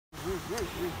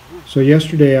So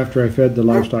yesterday, after I fed the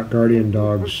livestock guardian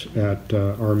dogs at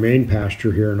our main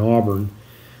pasture here in Auburn,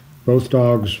 both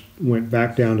dogs went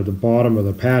back down to the bottom of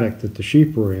the paddock that the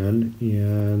sheep were in,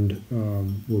 and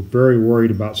were very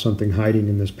worried about something hiding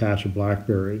in this patch of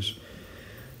blackberries.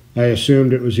 I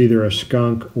assumed it was either a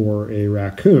skunk or a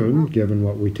raccoon, given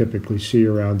what we typically see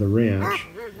around the ranch.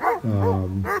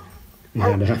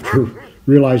 And after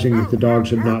realizing that the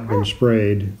dogs had not been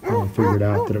sprayed, I figured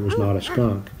out that it was not a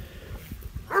skunk.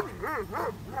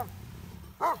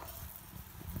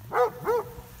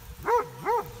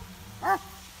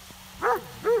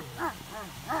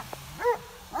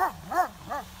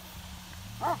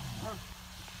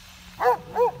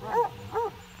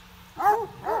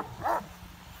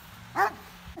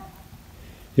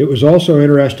 It was also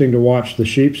interesting to watch the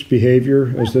sheep's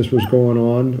behavior as this was going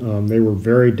on. They were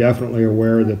very definitely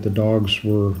aware that the dogs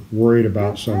were worried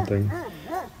about something.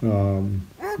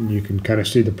 You can kind of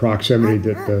see the proximity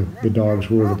that the dogs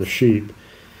were to the sheep.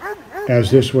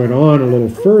 As this went on a little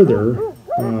further,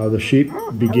 the sheep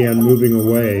began moving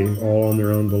away all on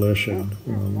their own volition.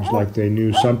 It was like they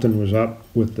knew something was up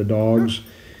with the dogs,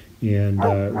 and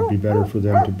it would be better for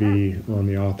them to be on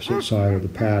the opposite side of the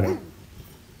paddock.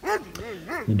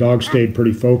 The dog stayed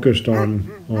pretty focused on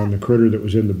the critter that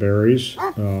was in the berries.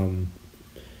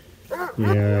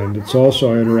 And it's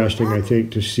also interesting, I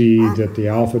think, to see that the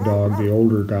alpha dog, the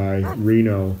older guy,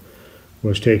 Reno,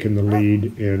 was taking the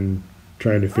lead in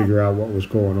trying to figure out what was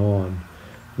going on.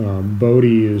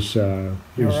 Bodie is... You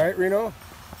all right, Reno?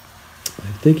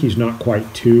 I think he's not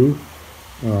quite two,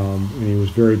 and he was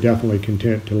very definitely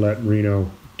content to let Reno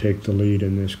take the lead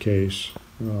in this case,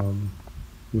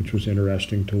 which was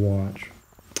interesting to watch.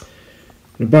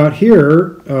 About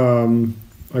here,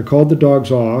 I called the dogs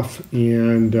off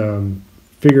and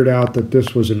figured out that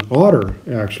this was an otter,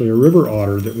 actually, a river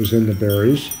otter that was in the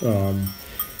berries.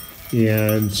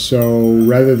 And so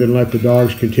rather than let the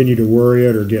dogs continue to worry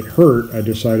it or get hurt, I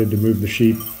decided to move the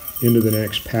sheep into the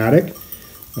next paddock.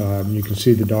 You can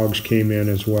see the dogs came in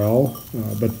as well,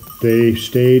 but they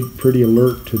stayed pretty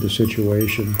alert to the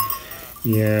situation.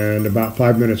 And about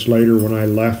 5 minutes later, when I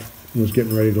was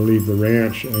getting ready to leave the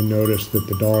ranch, I noticed that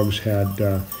the dogs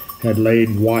had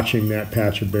laid watching that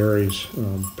patch of berries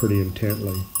pretty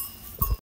intently.